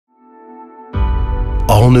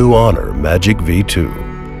all-new Honor Magic V2.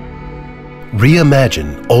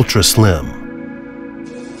 Reimagine Ultra Slim.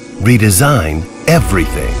 Redesign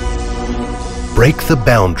everything. Break the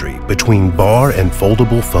boundary between bar and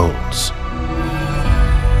foldable phones.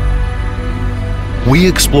 We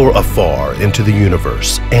explore afar into the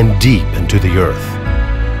universe and deep into the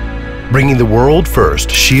earth, bringing the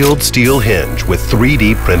world-first shield steel hinge with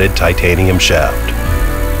 3D printed titanium shaft.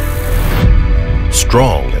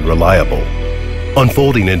 Strong and reliable,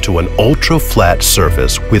 unfolding into an ultra-flat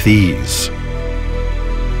surface with ease.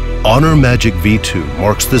 Honor Magic V2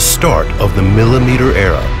 marks the start of the millimeter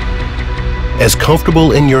era, as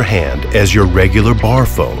comfortable in your hand as your regular bar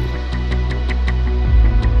phone.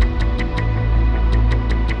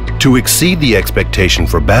 To exceed the expectation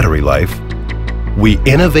for battery life, we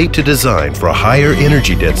innovate to design for higher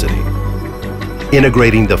energy density,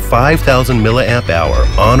 integrating the 5,000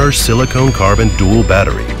 mAh Honor silicone carbon dual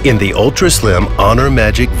battery in the ultra-slim Honor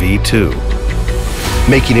Magic V2,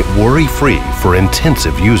 making it worry-free for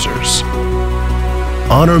intensive users.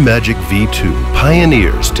 Honor Magic V2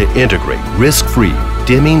 pioneers to integrate risk-free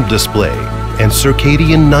dimming display and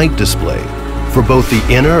circadian night display for both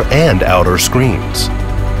the inner and outer screens,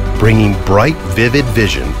 bringing bright, vivid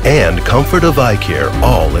vision and comfort of eye care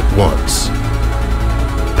all at once.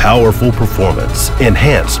 Powerful performance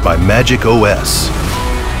enhanced by MagicOS.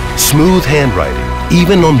 Smooth handwriting,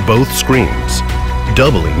 even on both screens,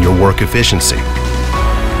 doubling your work efficiency.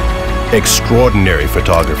 Extraordinary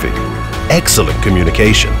photography, excellent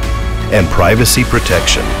communication, and privacy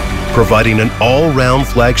protection, providing an all-round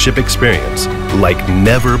flagship experience like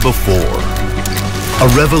never before. A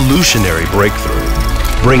revolutionary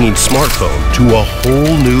breakthrough, bringing smartphone to a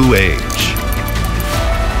whole new age.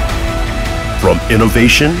 From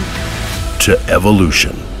innovation to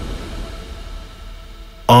evolution.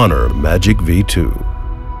 Honor Magic V2.